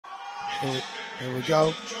Here we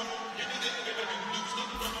go.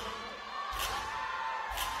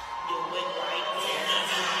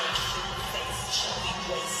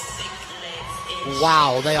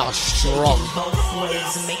 Wow, they are strong. Both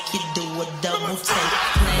ways make you do a double take.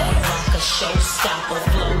 Plan like a showstopper,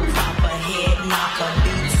 flow popper, head knocker,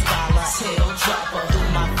 beat scholar, tail dropper. Do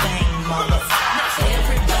my thing, motherfucker.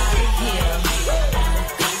 Everybody here,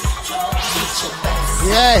 get your best.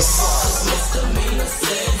 Yes.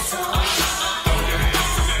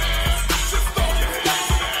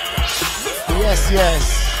 Yes.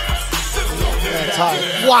 Yeah, tight.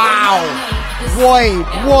 Wow. Boy,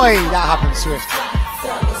 that happened swift.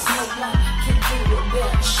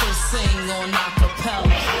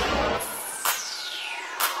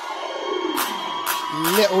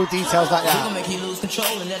 Little details like that. Make you lose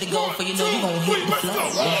control and let it go, for you know you gon' hit the flow.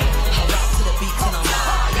 I rock to the beat till I'm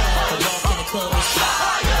fire. I walk in the club with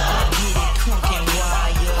fire. Get it crunk and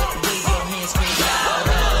wire. Wave your hands, scream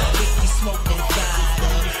louder. If you smoke then fire,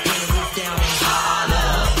 then it move down and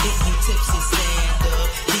holler. If you tipsy, stand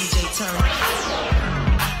up. DJ turn.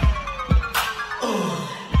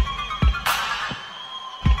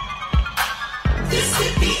 This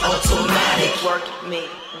could be automatic. Work me,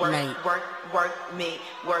 work me, work me,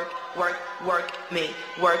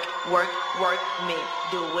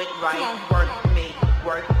 do it right. Work me,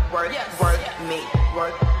 work me,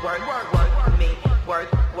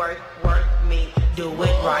 work me, do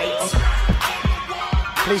it right.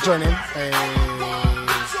 Please join in.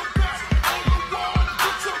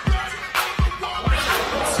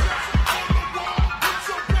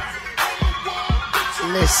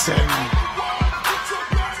 Listen.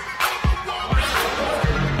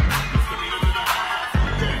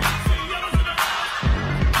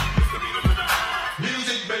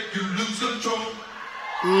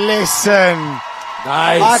 Listen,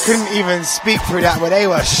 nice. I couldn't even speak through that, but they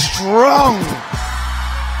were strong.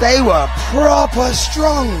 They were proper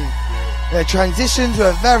strong. Their transitions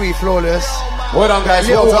were very flawless. Well done, guys.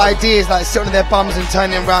 Their little well done. ideas like sitting on their bums and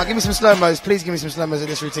turning them around. Give me some slow-mos. Please give me some slow-mos of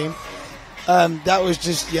this routine. That was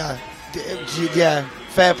just, yeah,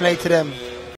 fair play to them.